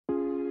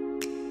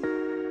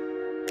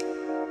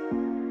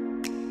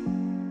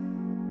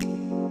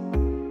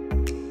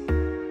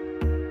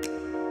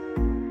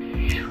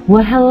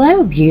Well,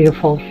 hello,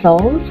 beautiful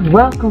souls.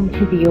 Welcome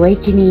to the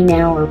Awakening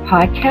Hour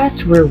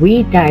podcast, where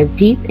we dive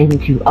deep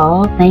into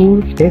all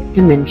things fifth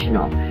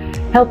dimensional,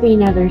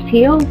 helping others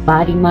heal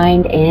body,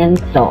 mind, and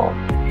soul.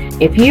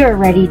 If you are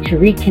ready to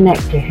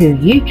reconnect to who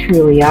you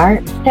truly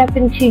are, step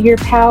into your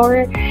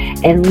power,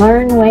 and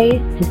learn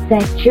ways to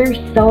set your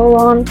soul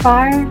on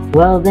fire,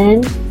 well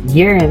then,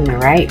 you're in the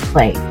right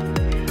place.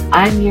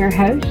 I'm your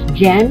host,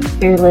 Jen,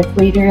 fearless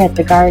leader at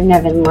the Garden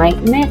of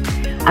Enlightenment.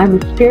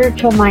 I'm a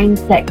spiritual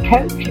mindset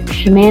coach,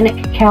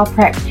 shamanic cacao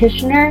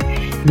practitioner,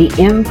 the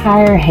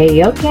Empire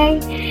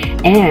Heyoke,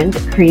 and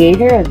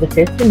creator of the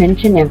Fifth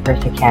Dimension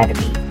Empress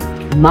Academy.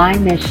 My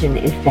mission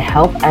is to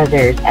help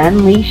others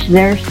unleash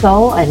their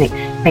soul and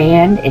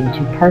expand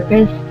into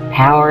purpose,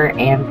 power,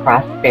 and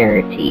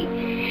prosperity.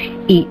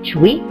 Each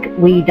week,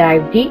 we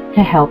dive deep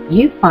to help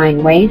you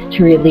find ways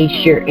to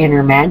release your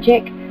inner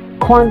magic,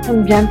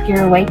 quantum jump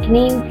your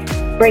awakening,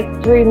 break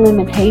through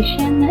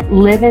limitation,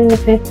 live in the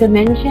fifth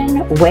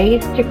dimension,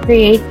 ways to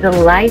create the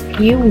life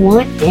you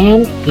want,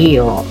 and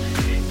heal.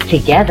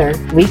 Together,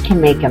 we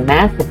can make a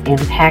massive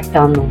impact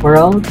on the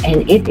world,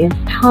 and it is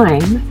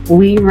time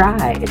we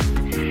rise.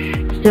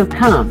 So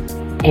come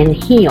and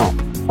heal,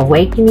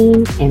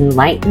 awakening,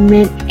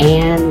 enlightenment,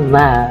 and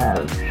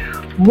love.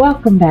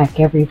 Welcome back,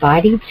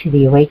 everybody, to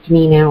the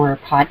Awakening Hour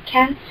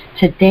podcast.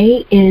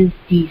 Today is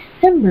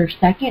December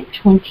 2nd,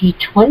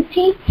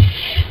 2020,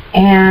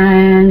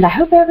 and I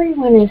hope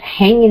everyone is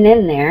hanging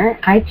in there.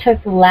 I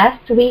took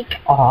last week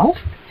off,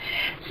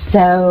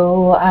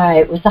 so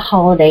it was the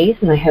holidays,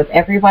 and I hope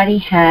everybody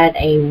had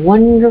a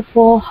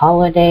wonderful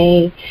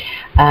holiday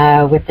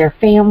with their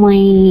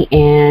family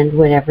and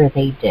whatever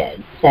they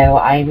did. So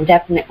I'm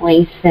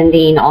definitely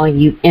sending all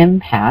you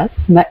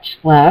empaths much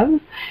love.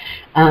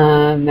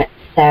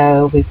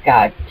 So we've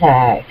got,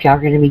 if y'all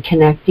are going to be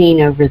connecting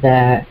over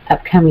the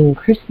upcoming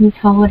Christmas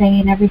holiday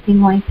and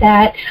everything like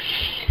that,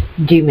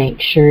 do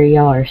make sure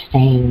y'all are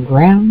staying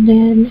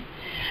grounded.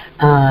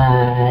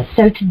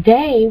 So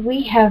today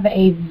we have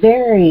a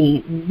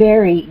very,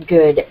 very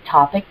good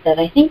topic that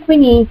I think we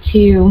need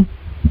to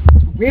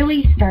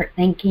really start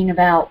thinking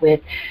about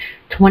with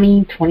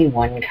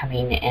 2021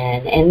 coming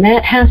in, and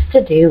that has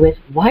to do with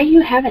why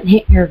you haven't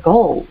hit your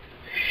goals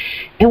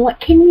and what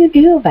can you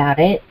do about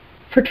it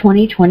for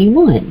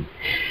 2021.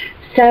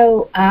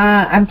 So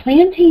I'm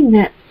planting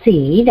that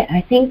seed.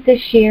 I think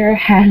this year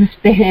has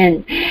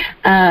been,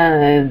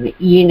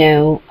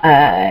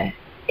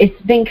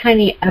 it's been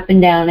kind of up and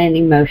down and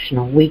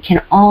emotional. We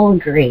can all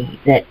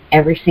agree that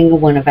every single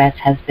one of us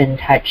has been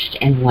touched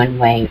in one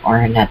way or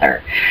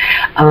another.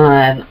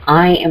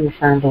 I am a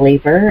firm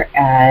believer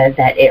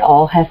that it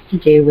all has to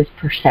do with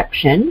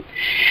perception.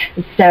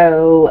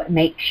 So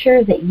make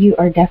sure that you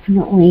are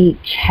definitely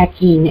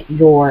checking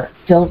your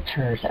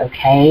filters,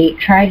 okay?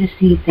 Try to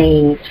see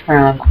things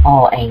from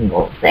all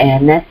angles.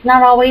 And that's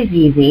not always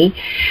easy,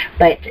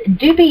 but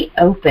do be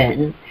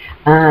open.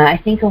 I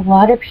think a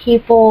lot of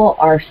people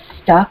are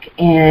stuck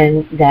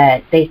in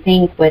that they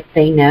think what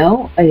they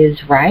know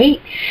is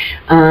right,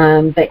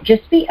 but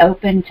just be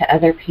open to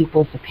other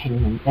people's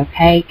opinions,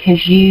 okay?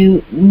 Because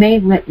you may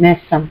miss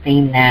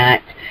something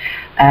that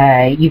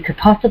you could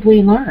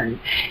possibly learn.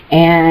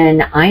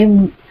 And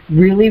I'm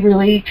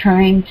really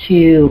trying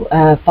to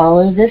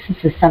follow this.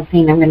 This is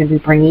something I'm going to be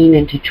bringing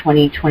into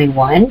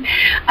 2021.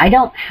 I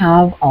don't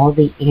have all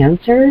the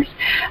answers.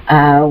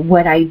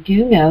 What I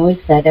do know is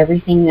that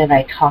everything that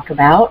I talk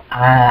about,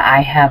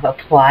 I have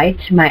applied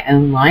to my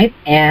own life,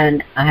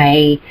 and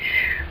I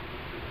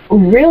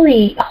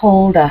really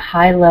hold a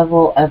high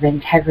level of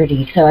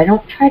integrity. So I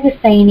don't try to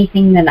say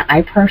anything that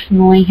I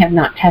personally have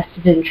not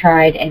tested and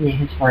tried, and it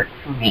has worked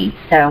for me.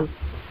 So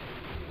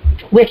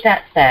with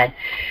that said,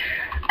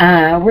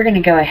 we're going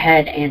to go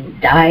ahead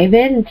and dive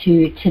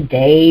into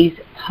today's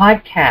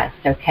podcast,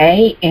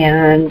 okay?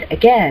 And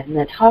again,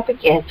 the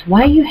topic is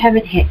why you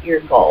haven't hit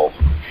your goals.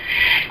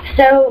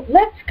 So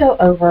let's go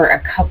over a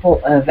couple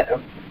of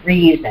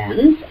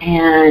reasons.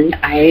 And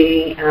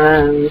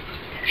I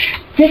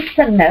did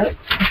some notes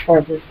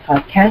before this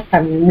podcast.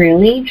 I'm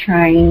really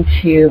trying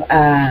to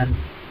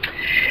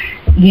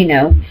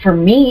for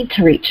me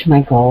to reach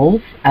my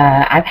goals,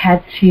 I've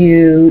had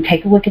to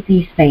take a look at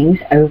these things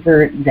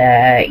over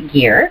the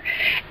year.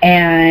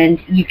 And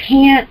you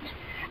can't,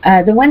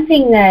 the one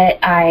thing that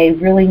I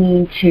really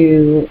need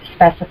to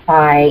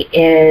specify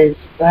is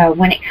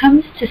when it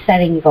comes to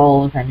setting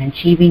goals and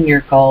achieving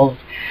your goals,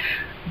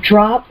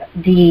 drop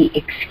the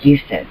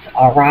excuses,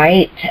 all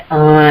right?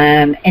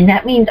 And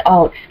that means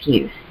all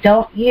excuse.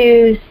 Don't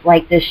use,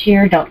 like this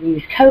year, don't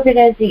use COVID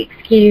as the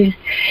excuse.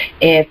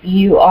 If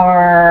you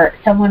are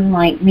someone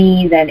like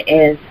me that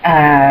is,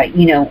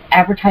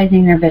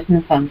 advertising their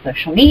business on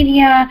social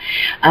media,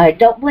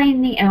 don't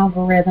blame the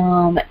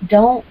algorithm.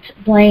 Don't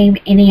blame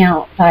any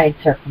outside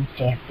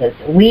circumstances.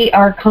 We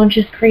are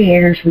conscious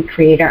creators. We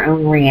create our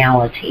own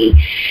reality.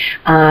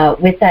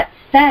 With that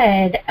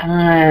said,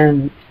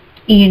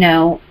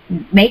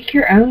 make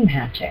your own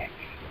magic.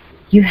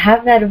 You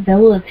have that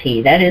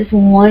ability. That is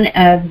one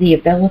of the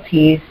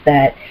abilities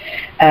that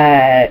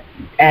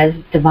as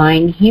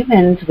divine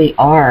humans we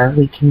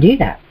can do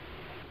that.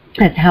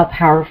 That's how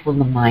powerful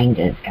the mind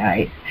is,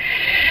 guys.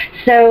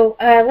 So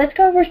let's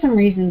go over some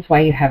reasons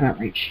why you haven't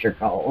reached your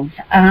goals.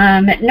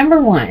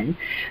 Number one,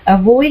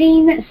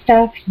 avoiding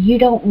stuff you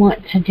don't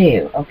want to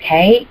do,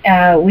 okay?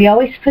 We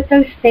always put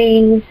those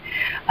things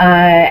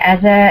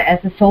as a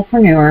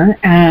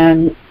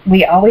soulpreneur.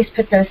 We always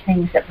put those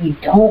things that we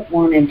don't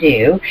want to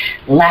do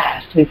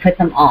last. We put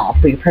them off.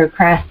 We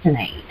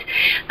procrastinate.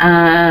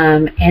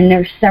 And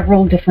there's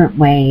several different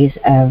ways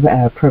of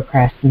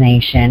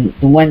procrastination.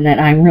 The one that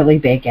I'm really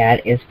big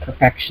at is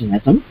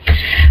perfectionism.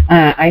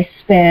 I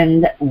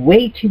spend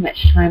way too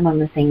much time on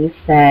the things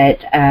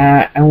that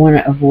I want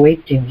to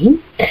avoid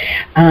doing.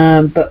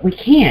 But we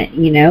can't,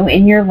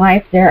 in your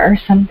life there are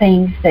some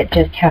things that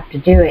just have to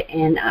do it.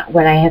 And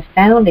what I have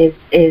found is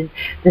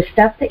the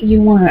stuff that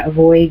you want to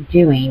avoid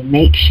doing,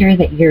 make sure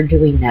that you're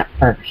doing that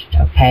first,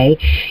 okay?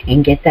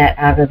 And get that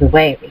out of the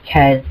way,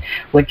 because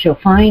what you'll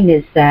find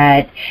is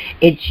that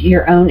it's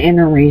your own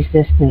inner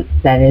resistance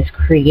that is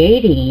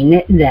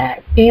creating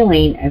that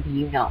feeling of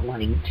you not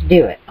wanting to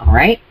do it, all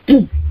right?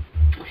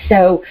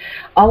 So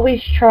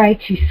always try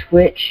to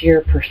switch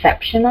your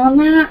perception on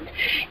that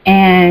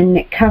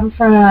and come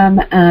from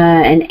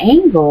an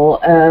angle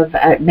of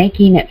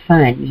making it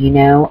fun,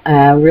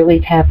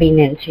 really tapping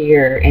into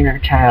your inner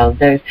child.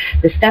 The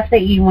stuff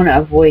that you want to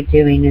avoid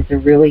doing is a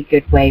really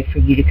good way for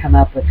you to come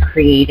up with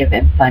creative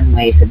and fun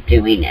ways of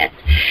doing it.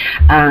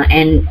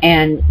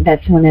 And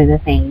that's one of the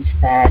things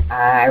that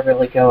I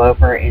really go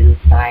over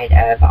inside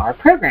of our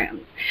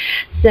programs.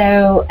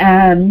 So,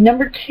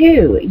 number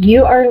two,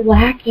 you are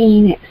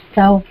lacking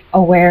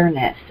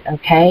self-awareness,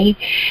 okay?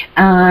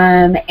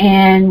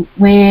 And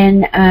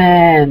when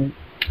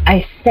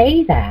I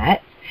say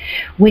that,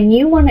 when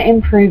you want to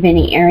improve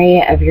any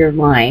area of your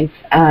life,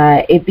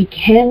 it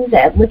begins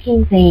at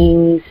looking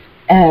things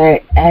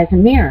as a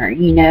mirror,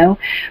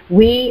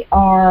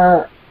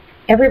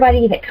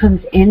 everybody that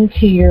comes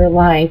into your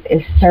life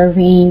is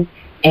serving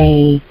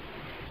a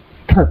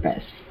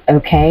purpose.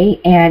 Okay,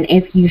 and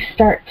if you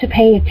start to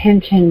pay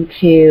attention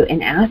to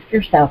and ask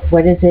yourself,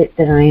 what is it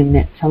that I am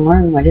meant to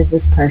learn? What is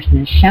this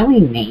person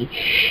showing me?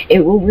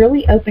 It will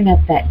really open up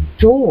that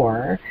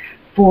door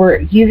for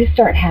you to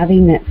start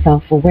having that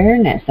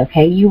self-awareness,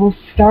 okay? You will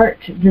start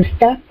the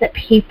stuff that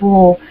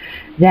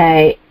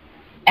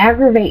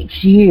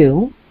aggravates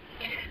you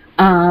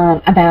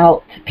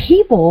about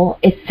people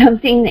is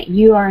something that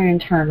you are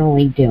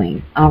internally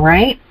doing, all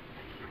right?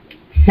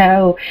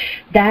 So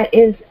that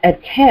is a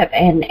tip,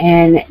 and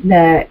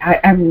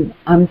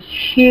I'm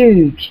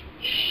huge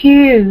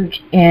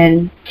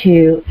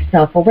into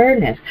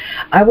self-awareness.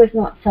 I was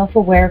not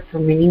self-aware for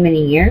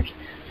many years,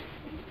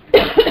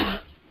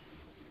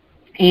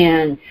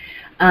 and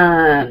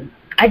I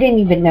didn't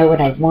even know what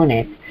I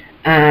wanted.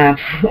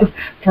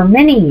 For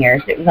many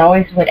years, it was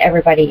always what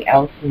everybody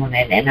else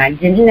wanted, and I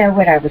didn't know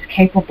what I was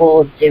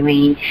capable of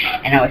doing,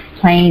 and I was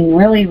playing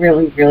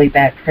really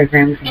bad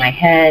programs in my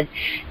head.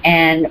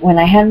 And when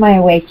I had my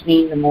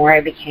awakening, the more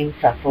I became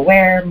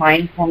self-aware,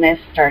 mindfulness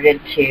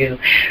started to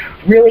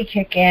really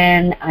kick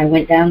in. I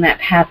went down that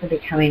path of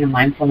becoming a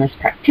mindfulness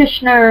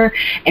practitioner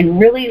and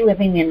really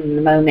living in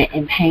the moment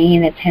and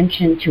paying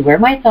attention to where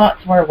my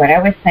thoughts were, what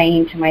I was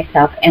saying to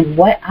myself, and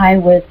what I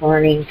was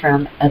learning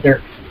from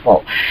other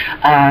people.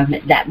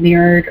 That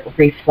mirrored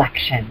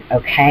reflection,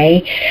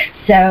 okay?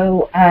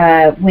 So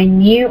when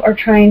you are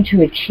trying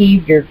to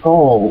achieve your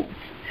goals,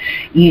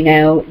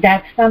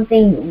 that's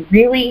something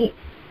really.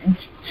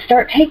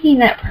 Start taking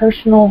that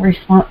personal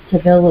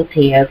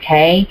responsibility,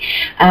 okay?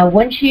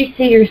 Once you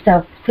see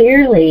yourself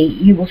clearly,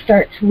 you will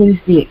start to lose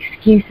the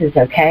excuses,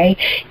 okay?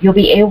 You'll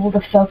be able to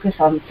focus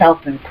on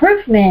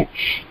self-improvement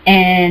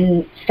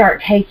and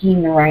start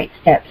taking the right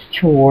steps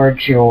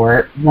towards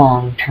your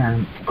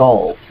long-term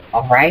goals,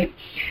 all right?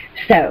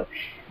 So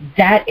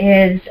that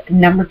is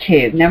number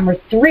two. Number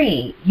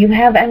three, you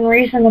have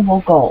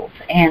unreasonable goals.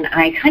 And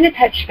I kind of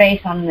touched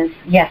base on this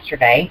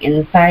yesterday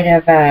inside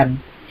of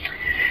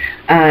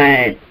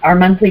our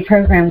monthly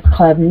programs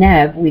club,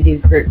 NEB. We do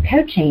group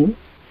coaching,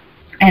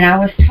 and I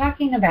was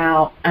talking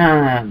about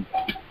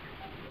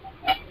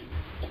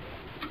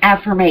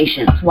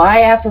affirmations,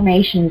 why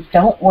affirmations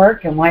don't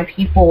work and why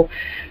people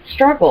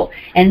struggle.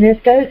 And this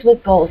goes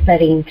with goal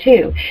setting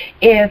too.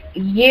 If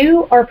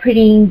you are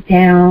putting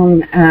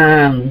down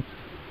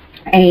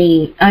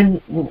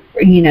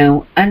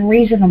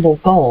unreasonable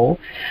goal,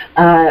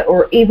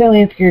 or even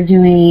if you're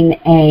doing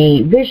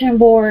a vision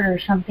board or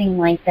something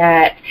like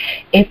that,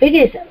 if it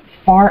is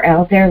far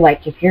out there,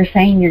 like if you're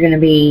saying you're going to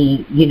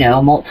be,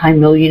 a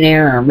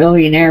multi-millionaire or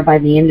millionaire by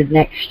the end of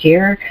next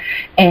year,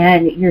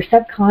 and your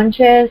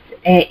subconscious,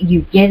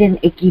 you get an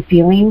icky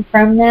feeling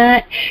from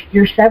that,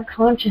 your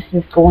subconscious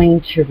is going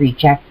to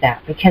reject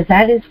that, because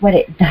that is what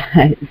it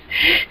does.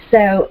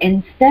 So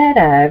instead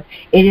of,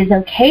 it is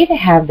okay to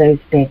have those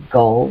big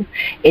goals,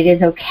 it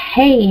is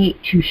okay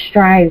to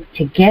strive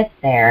to get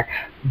there,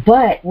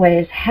 But what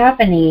is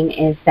happening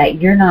is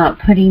that you're not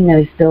putting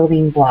those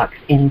building blocks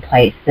in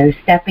place, those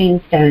stepping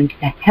stones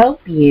to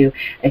help you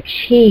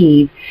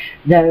achieve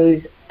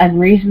those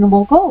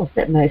unreasonable goals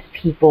that most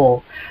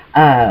people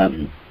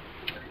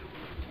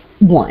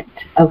want,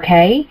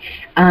 okay?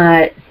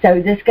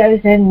 So this goes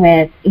in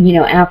with,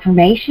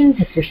 affirmations.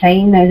 If you're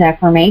saying those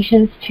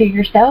affirmations to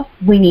yourself,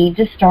 we need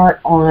to start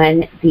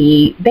on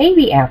the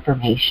baby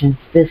affirmations,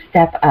 the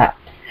step up.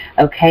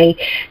 Okay,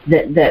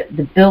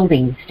 the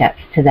building steps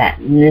to that.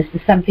 And this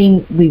is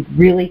something we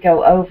really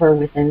go over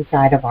with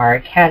inside of our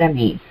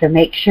academy. So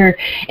make sure,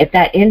 if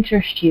that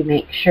interests you,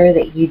 make sure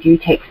that you do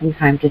take some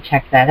time to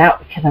check that out,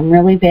 because I'm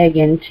really big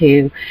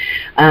into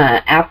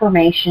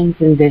affirmations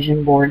and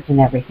vision boards and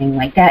everything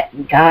like that.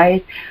 And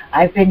guys,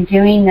 I've been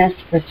doing this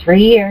for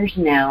 3 years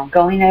now,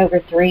 going over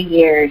 3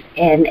 years,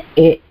 and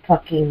it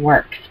fucking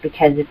works,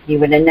 because if you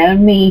would have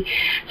known me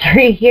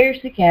 3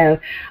 years ago,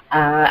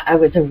 I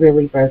was a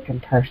really broken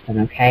person,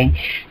 okay?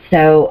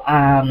 So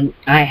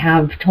I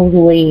have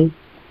totally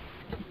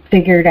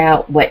figured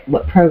out what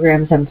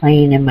programs I'm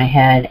playing in my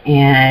head,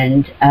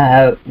 and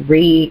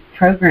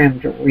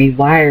reprogrammed,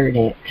 rewired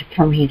it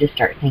for me to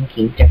start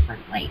thinking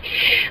differently.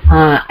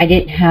 I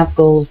didn't have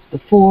goals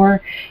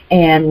before,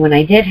 and when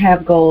I did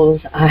have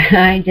goals,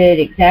 I did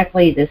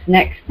exactly this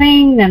next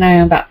thing that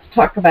I'm about to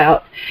talk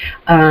about,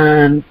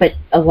 but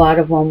a lot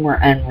of them were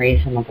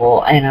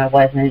unreasonable, and I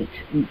wasn't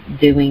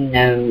doing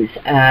those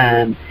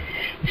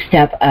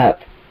step up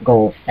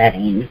goal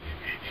settings.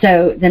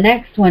 So the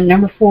next one,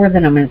 number 4,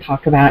 that I'm going to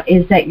talk about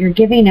is that you're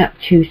giving up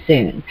too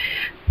soon.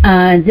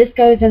 This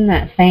goes in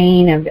that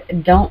vein of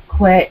don't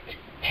quit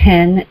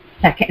 10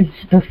 seconds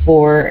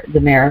before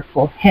the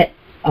miracle hits,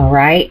 all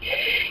right?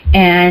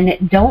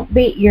 And don't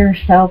beat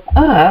yourself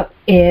up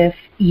if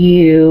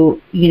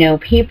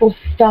people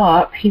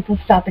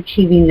stop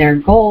achieving their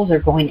goals or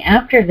going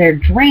after their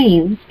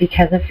dreams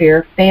because of fear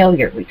of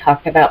failure. We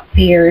talked about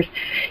fears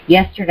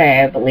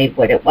yesterday, I believe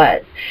what it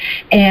was.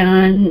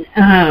 And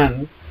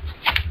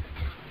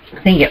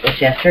I think it was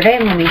yesterday.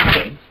 Let me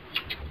see.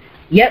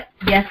 Yep,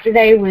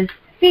 yesterday was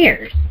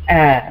fears.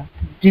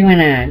 Doing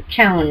a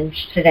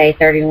challenge today,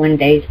 31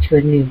 days to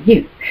a new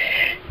you.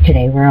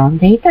 Today we're on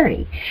day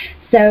 30.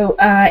 So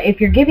if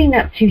you're giving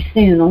up too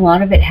soon, a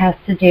lot of it has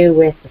to do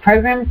with the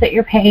programs that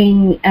you're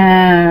paying,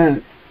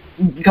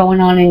 going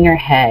on in your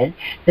head,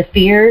 the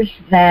fears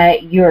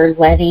that you're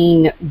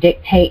letting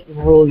dictate and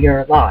rule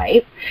your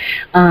life,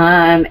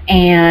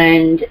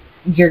 and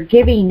you're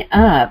giving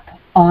up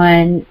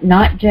on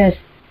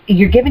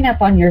you're giving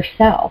up on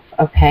yourself,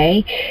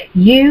 okay?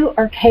 You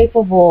are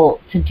capable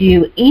to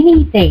do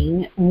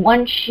anything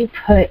once you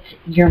put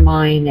your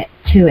mind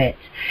to it.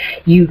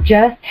 You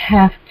just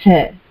have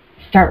to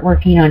start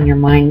working on your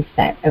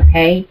mindset,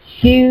 okay?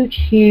 Huge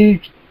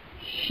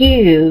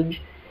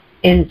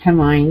into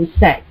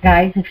mindset.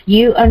 Guys, if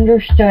you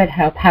understood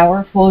how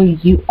powerful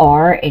you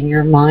are and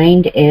your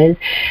mind is,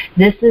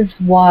 this is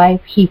why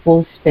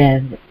people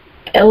spend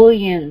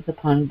billions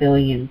upon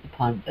billions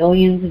upon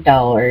billions of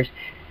dollars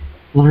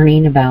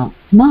learning about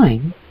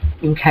mind,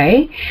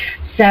 okay?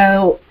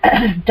 So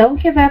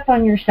don't give up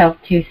on yourself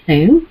too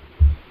soon,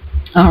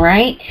 all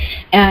right?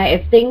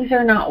 If things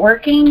are not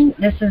working,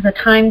 this is a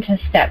time to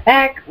step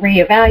back,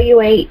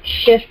 reevaluate,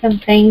 shift some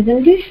things,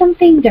 and do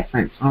something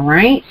different, all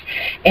right?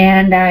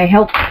 And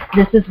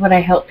this is what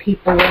I help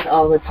people with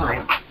all the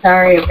time.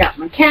 Sorry, I've got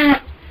my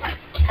cat.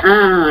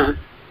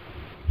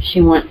 She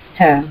wants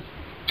to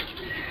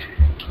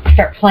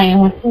start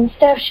playing with some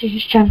stuff. She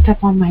just jumped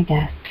up on my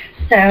desk.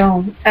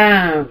 So,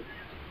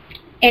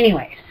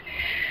 anyways,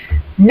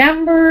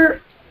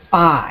 number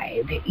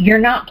 5, you're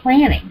not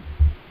planning.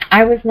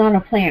 I was not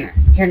a planner.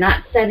 You're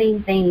not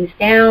setting things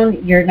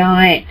down. You're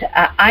not,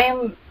 I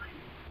am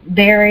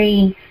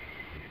very,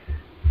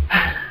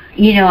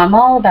 I'm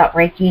all about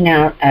breaking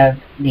out of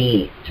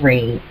the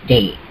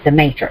 3D, the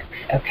matrix,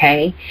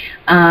 okay?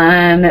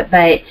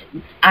 But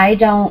I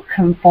don't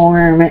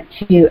conform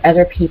to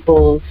other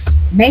people's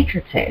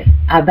matrices,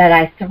 but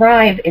I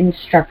thrive in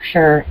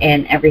structure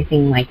and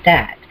everything like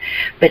that.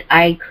 But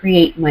I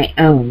create my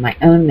own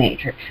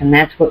matrix, and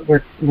that's what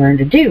we're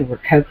to do. We're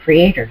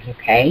co-creators,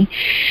 okay?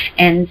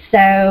 And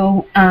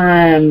so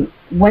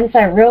once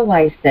I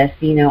realized this,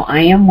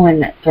 I am one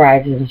that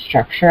thrives in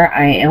structure.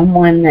 I am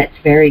one that's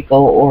very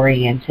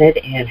goal-oriented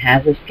and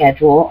has a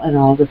schedule and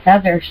all this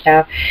other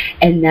stuff,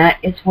 and that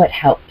is what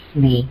helps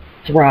me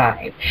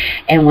thrive.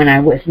 And when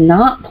I was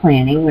not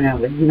planning, when I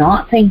was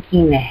not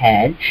thinking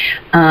ahead,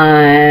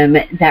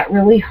 that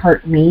really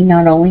hurt me,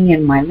 not only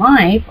in my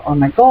life or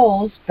my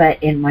goals,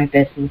 but in my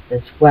business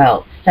as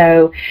well.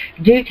 So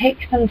do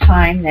take some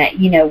time that,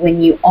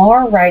 when you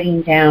are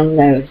writing down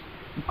those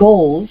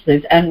goals,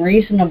 those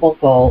unreasonable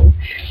goals,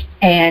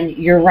 and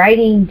you're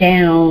writing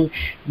down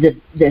the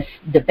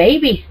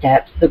baby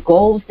steps, the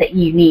goals that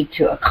you need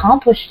to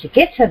accomplish to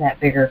get to that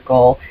bigger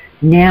goal,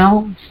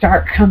 now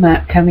start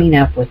coming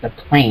up with a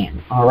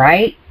plan, all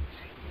right?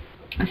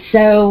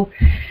 So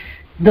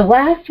The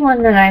last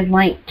one that I'd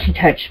like to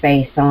touch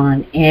base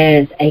on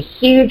is a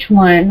huge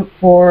one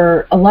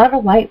for a lot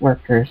of light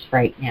workers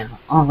right now,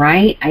 all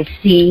right? I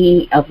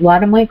see a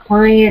lot of my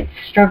clients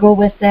struggle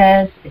with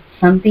this. It's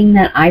something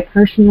that I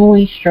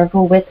personally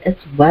struggle with as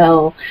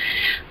well.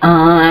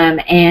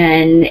 And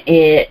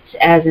it's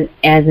as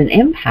an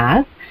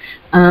empath,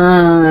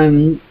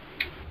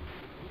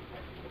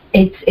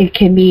 it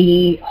can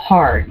be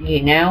hard,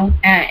 you know?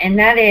 And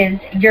that is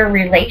your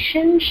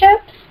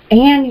relationships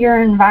and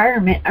your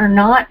environment are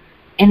not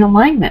in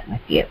alignment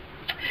with you.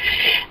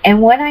 And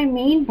what I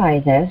mean by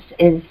this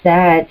is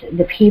that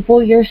the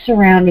people you're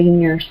surrounding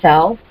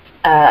yourself,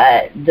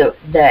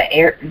 the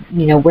air,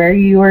 you know, where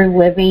you are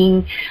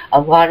living,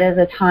 a lot of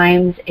the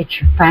times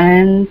it's your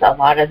friends, a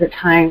lot of the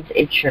times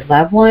it's your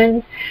loved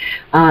ones.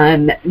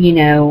 You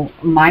know,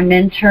 my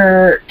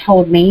mentor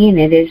told me, and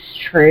it is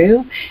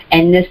true,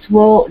 and this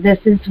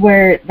is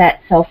where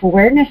that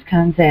self-awareness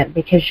comes in,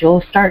 because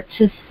you'll start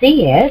to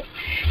see it.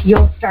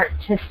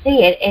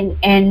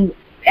 And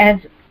as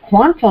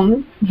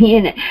quantum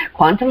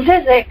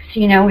physics,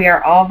 you know, we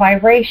are all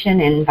vibration,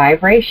 and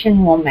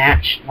vibration will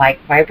match like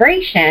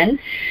vibration.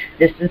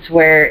 This is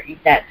where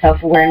that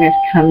self-awareness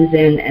comes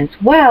in as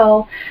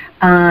well.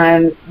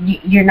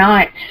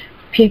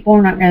 People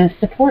are not going to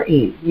support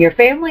you. Your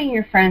family and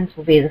your friends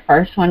will be the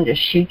first one to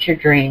shoot your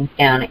dreams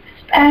down,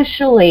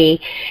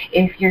 especially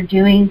if you're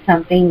doing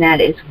something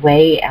that is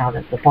way out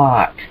of the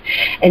box.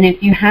 And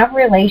if you have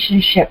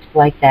relationships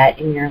like that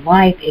in your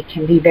life, it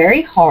can be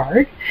very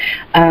hard,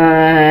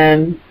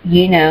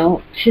 you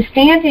know, to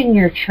stand in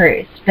your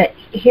truth. But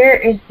here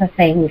is the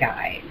thing,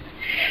 guys.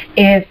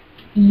 If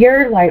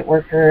you're a light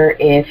worker,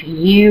 if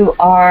you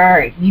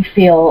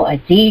feel a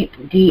deep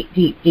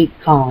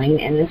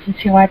calling, and this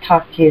is who I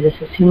talk to, this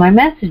is who my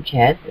message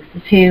is, this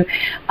is who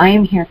I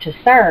am here to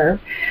serve.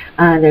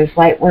 There's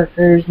light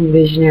workers and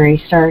visionary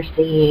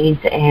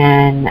starseeds,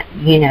 and,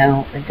 you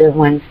know, the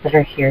ones that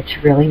are here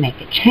to really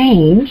make a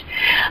change.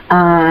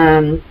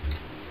 I'm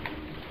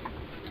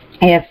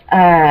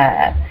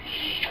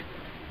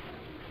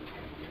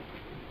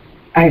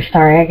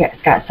sorry, I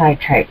got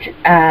sidetracked.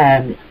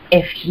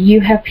 If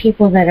you have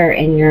people that are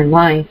in your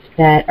life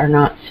that are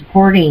not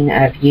supporting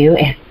of you,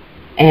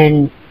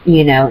 and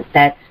you know,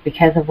 that's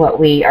because of what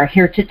we are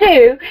here to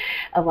do,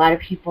 a lot of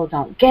people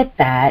don't get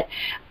that.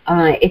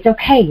 It's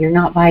okay, you're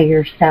not by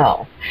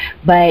yourself.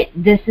 But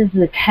this is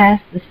the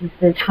test, this is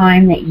the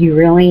time that you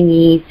really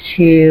need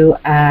to,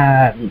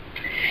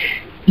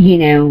 you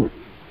know,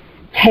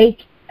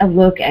 take a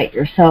look at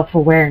your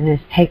self-awareness,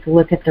 take a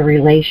look at the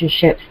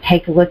relationships,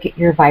 take a look at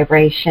your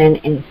vibration,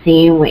 and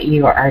seeing what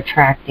you are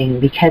attracting,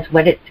 because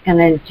what it's going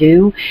to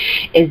do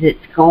is it's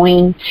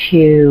going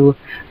to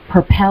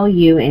propel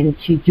you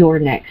into your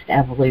next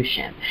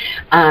evolution.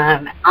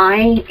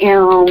 I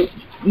am,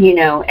 you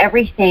know,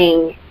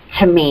 everything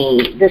to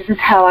me, this is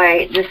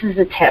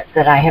a tip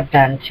that I have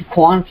done to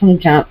quantum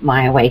jump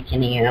my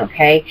awakening,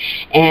 okay?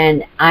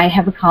 And I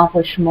have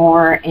accomplished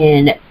more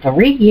in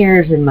 3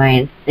 years in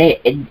my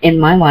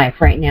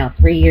life right now,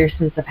 3 years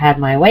since I've had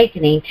my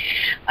awakening.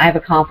 I've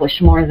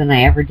accomplished more than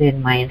I ever did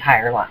in my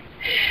entire life.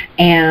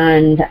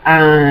 And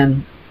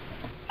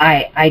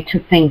I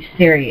took things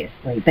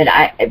seriously, but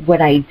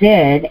what I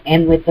did,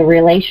 and with the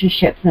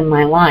relationships in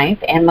my life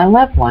and my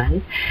loved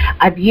ones,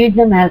 I viewed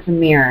them as a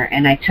mirror,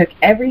 and I took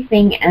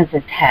everything as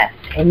a test.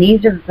 And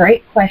these are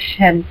great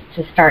questions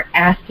to start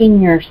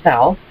asking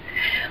yourself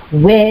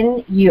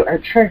when you are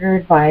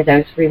triggered by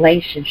those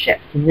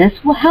relationships. And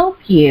this will help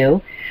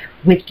you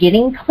with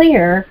getting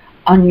clear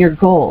on your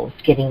goals,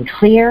 getting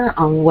clear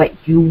on what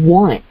you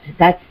want.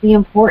 That's the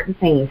important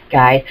things,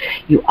 guys.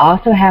 You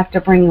also have to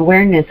bring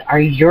awareness.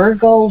 Are your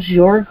goals,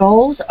 or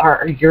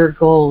are your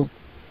goals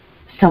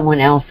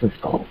someone else's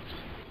goals?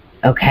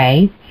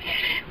 Okay?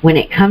 When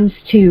it comes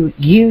to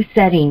you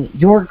setting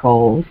your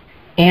goals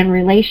and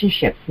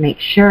relationships, make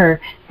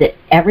sure that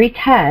every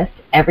test,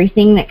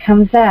 everything that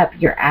comes up,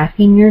 you're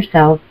asking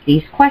yourself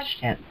these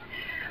questions.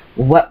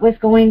 What was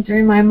going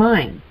through my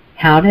mind?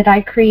 How did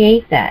I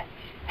create that?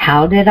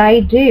 How did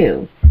I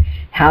do?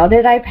 How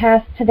did I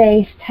pass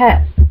today's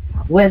test?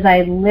 Was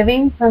I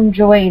living from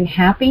joy and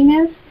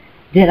happiness?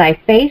 Did I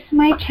face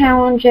my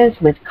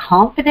challenges with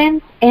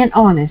confidence and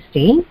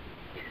honesty?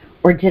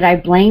 Or did I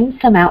blame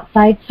some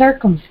outside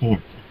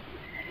circumstances?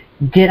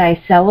 Did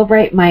I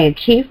celebrate my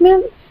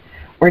achievements?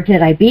 Or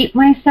did I beat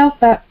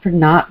myself up for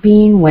not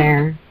being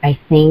where I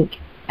think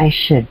I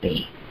should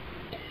be?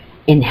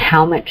 And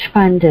how much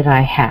fun did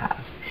I have?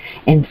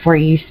 And for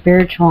you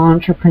spiritual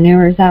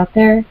entrepreneurs out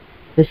there,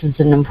 this is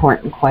an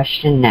important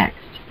question next.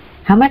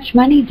 How much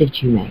money did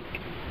you make?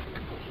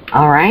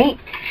 All right.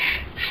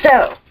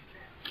 So,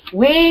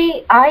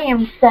 I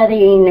am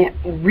setting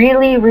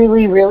really,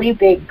 really, really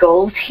big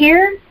goals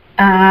here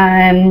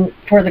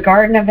for the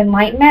Garden of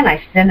Enlightenment.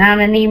 I sent out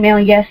an email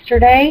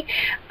yesterday,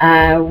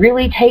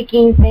 really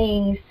taking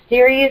things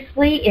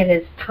seriously, it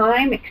is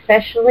time,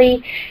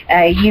 especially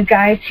you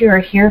guys who are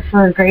here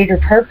for a greater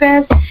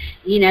purpose.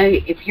 You know,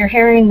 if you're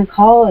hearing the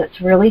call,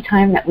 it's really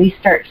time that we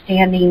start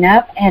standing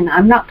up, and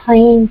I'm not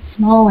playing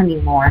small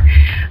anymore.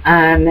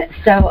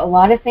 So a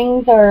lot of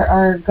things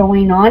are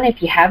going on.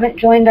 If you haven't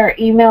joined our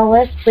email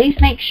list, please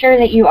make sure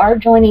that you are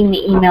joining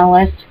the email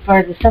list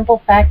for the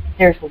simple fact that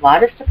there's a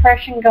lot of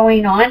suppression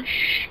going on.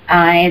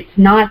 It's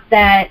not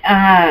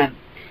that,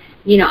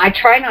 you know, I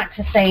try not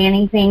to say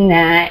anything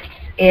that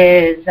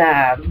is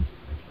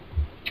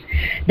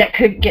that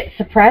could get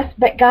suppressed,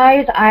 but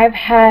guys, I've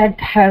had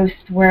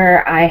posts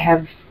where I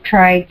have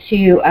tried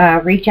to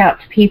reach out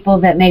to people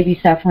that may be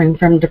suffering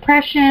from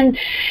depression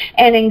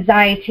and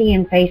anxiety,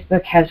 and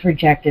Facebook has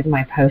rejected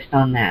my post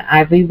on that.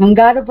 I've even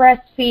got a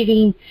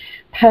breastfeeding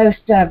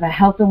post of a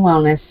health and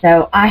wellness,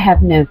 so I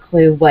have no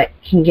clue what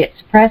can get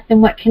suppressed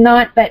and what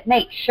cannot, but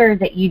make sure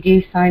that you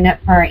do sign up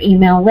for our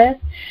email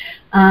list.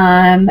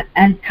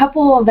 A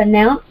couple of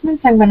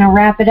announcements. I'm going to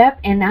wrap it up,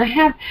 and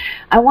I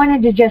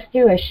wanted to just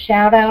do a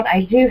shout out.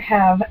 I do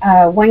have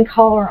one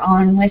caller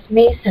on with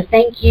me, so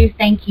thank you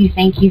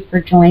for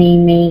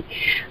joining me.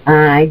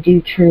 I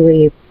do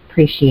truly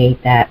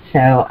appreciate that.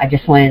 So I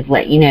just wanted to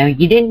let you know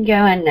you didn't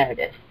go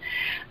unnoticed.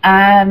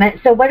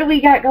 So what do we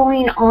got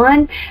going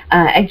on?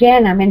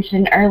 Again, I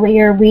mentioned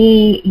earlier,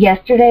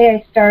 yesterday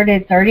I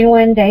started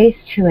 31 Days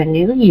to a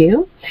New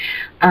You.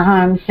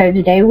 So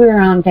today we're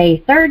on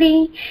day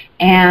 30,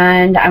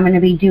 and I'm going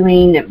to be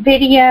doing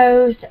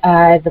videos,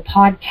 the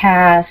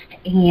podcast,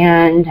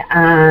 and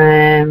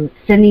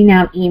sending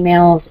out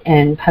emails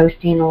and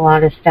posting a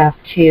lot of stuff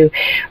to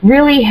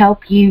really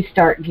help you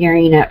start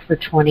gearing up for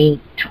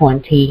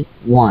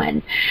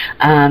 2021.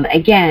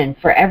 Again,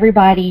 for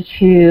everybody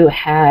who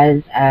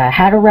has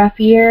had a rough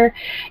year,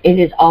 it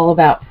is all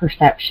about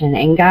perception.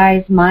 And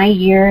guys, my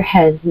year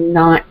has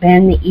not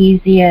been the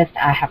easiest.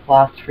 I have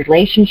lost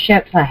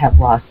relationships. I have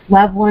lost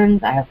loved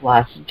ones. I have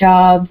lost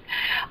jobs.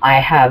 I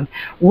have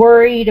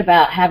worried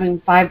about having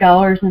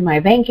 $5 in my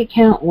bank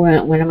account.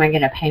 When am I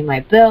going to pay my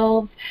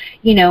bills?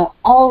 You know,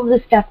 all of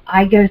the stuff,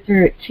 I go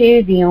through it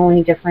too. The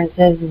only difference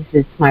is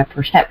it's my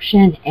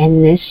perception,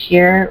 and this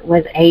year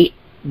was a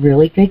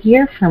really good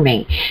year for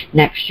me.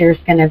 Next year's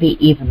going to be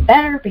even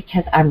better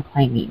because I'm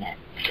claiming it.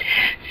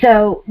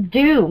 So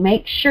do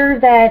make sure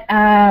that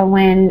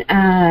when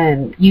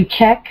you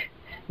check,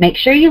 make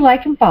sure you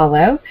like and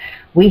follow.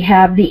 We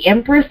have the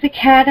Empress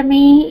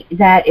Academy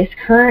that is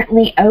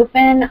currently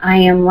open. I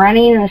am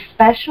running a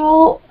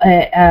special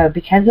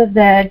because of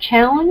the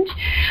challenge.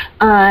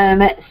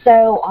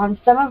 So on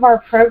some of our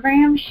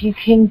programs, you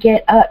can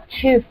get up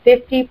to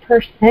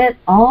 50%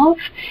 off.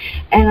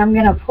 And I'm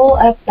going to pull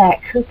up that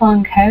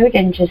coupon code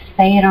and just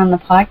say it on the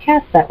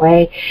podcast. That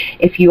way,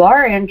 if you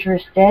are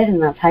interested,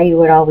 and I'll tell you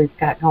what all we've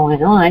got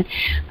going on,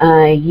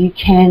 you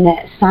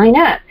can sign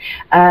up.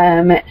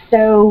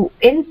 So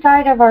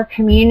inside of our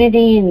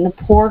community in the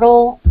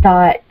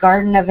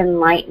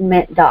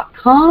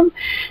portal.gardenofenlightenment.com.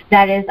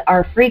 That is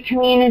our free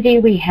community.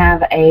 We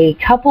have a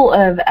couple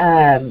of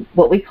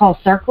what we call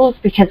circles,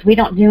 because we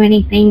don't do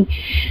anything.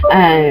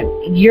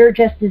 You're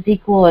just as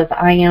equal as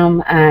I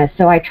am,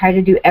 so I try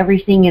to do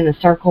everything in a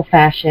circle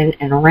fashion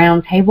and a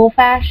round table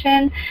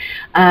fashion.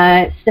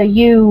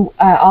 So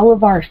all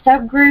of our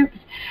subgroups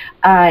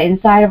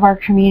inside of our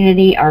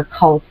community are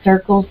called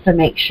circles, so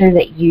make sure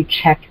that you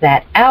check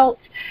that out.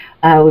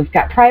 We've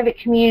got private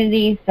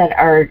communities that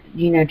are,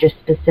 just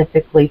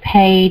specifically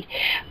paid.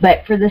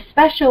 But for the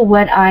special,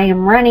 what I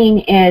am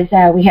running is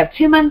we have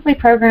 2 monthly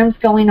programs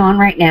going on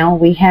right now.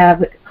 We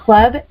have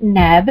Club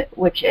Neb,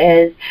 which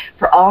is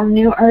for all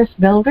New Earth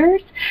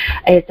builders.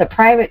 It's a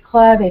private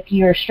club if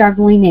you're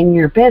struggling in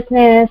your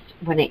business.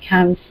 When it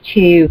comes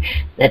to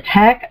the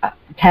tech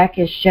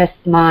is just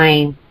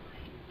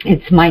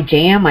it's my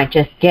jam. I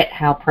just get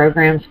how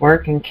programs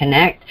work and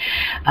connect.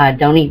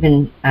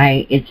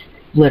 It's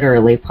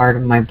literally part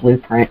of my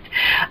blueprint.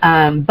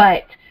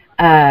 But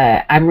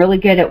I'm really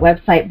good at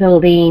website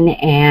building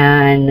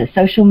and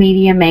social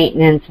media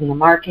maintenance and the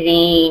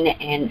marketing.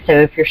 And so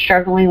if you're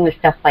struggling with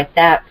stuff like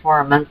that for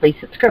a monthly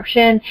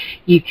subscription,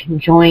 you can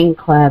join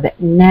Club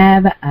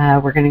Neb.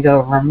 We're going to go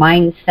over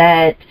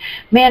mindset,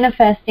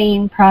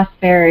 manifesting,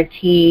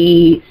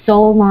 prosperity,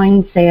 soul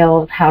line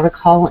sales, how to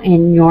call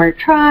in your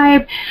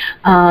tribe,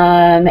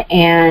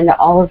 and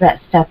all of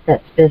that stuff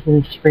that's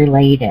business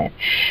related.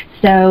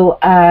 So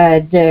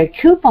the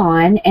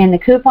coupon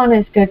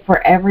is good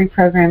for every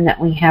program that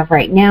we have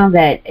right now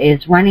that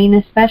is running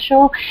a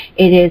special.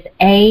 It is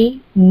A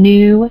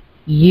New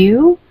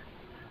You.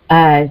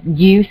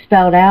 You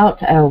spelled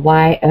out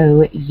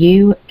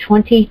YOU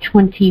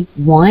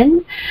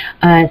 2021,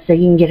 so you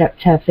can get up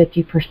to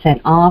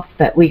 50% off.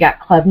 But we got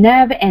Club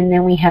Neb, and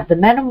then we have the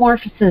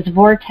Metamorphosis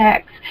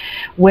Vortex,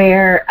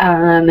 where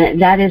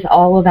that is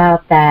all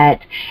about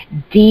that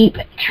deep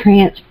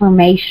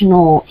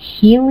transformational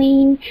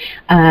healing.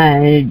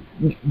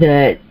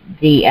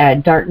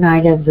 dark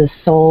night of the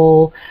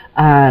soul,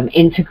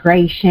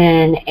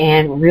 integration,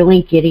 and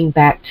really getting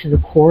back to the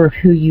core of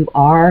who you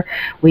are.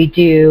 We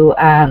do,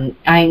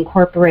 I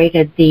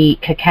incorporated the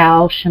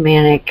cacao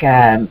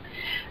shamanic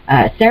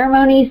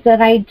ceremonies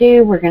that I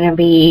do. We're going to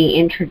be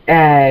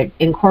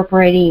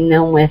incorporating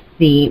them with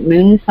the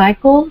moon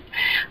cycles.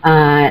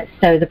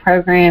 So the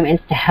program is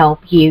to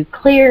help you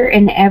clear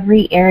in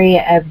every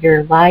area of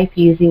your life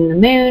using the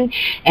moon,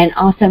 and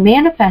also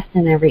manifest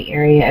in every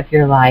area of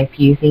your life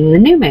using the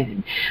new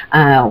moon.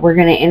 We're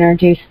going to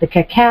introduce the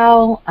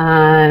cacao,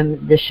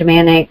 the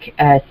shamanic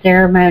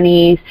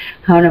ceremonies,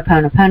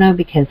 Ho'oponopono,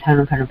 because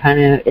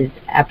Ho'oponopono has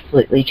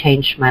absolutely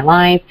changed my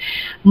life,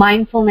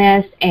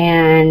 mindfulness,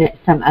 and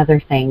some other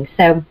things.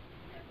 So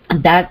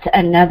that's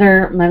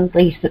another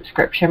monthly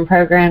subscription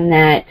program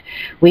that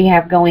we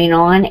have going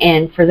on.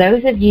 And for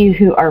those of you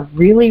who are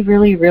really,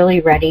 really,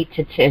 really ready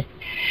to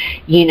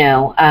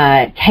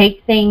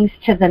take things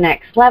to the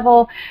next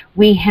level,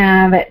 we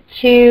have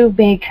 2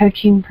 big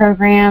coaching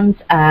programs.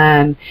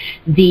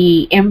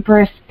 The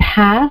Empress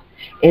Path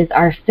is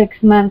our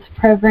 6-month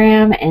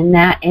program, and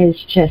that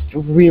is just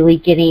really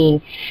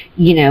getting,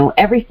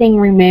 everything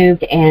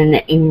removed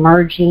and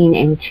emerging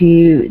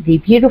into the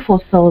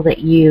beautiful soul that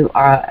you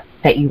are.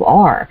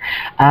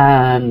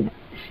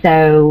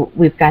 So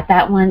we've got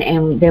that one,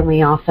 and then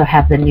we also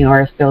have the New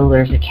Earth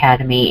Builders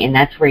Academy, and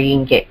that's where you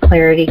can get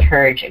clarity,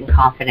 courage, and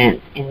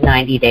confidence in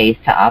 90 days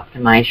to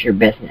optimize your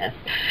business.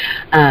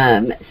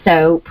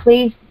 So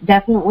please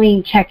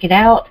definitely check it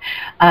out.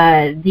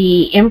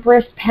 The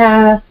Empress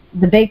Path,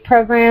 the big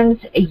programs,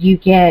 you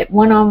get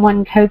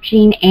one-on-one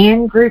coaching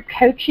and group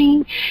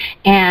coaching,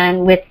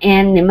 and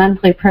within the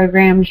monthly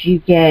programs you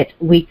get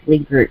weekly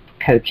group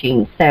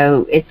coaching.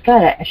 So it's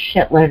got a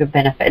shitload of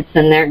benefits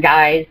in there,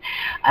 guys.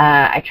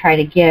 I try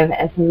to give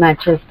as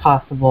much as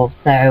possible,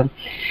 so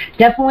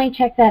definitely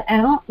check that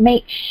out.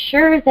 Make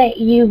sure that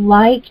you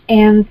like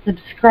and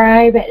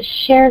subscribe.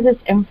 Share this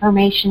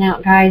information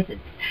out, guys.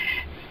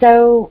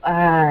 So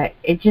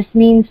it just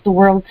means the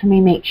world to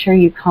me. Make sure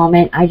you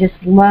comment. I just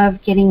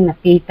love getting the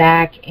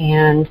feedback,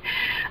 and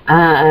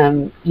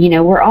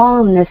we're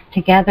all in this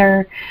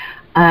together.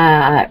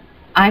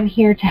 I'm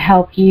here to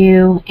help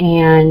you,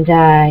 and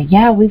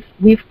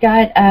we've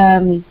got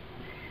a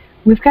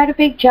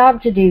big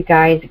job to do,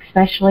 guys,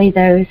 especially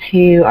those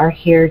who are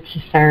here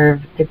to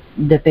serve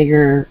the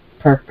bigger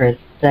purpose,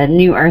 the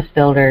New Earth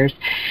Builders.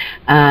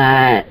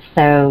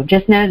 So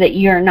just know that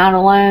you are not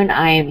alone.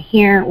 I am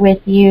here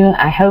with you.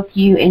 I hope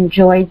you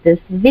enjoyed this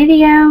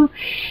video,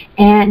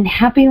 and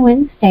happy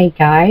Wednesday,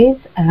 guys.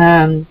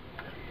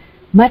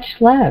 Much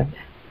love.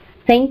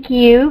 Thank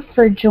you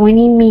for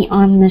joining me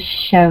on the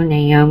show,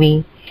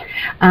 Naomi.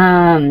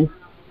 Thank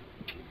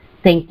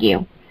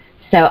you.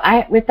 So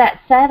with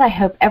that said, I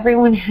hope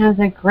everyone has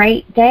a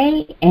great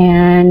day,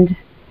 and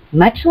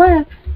much love.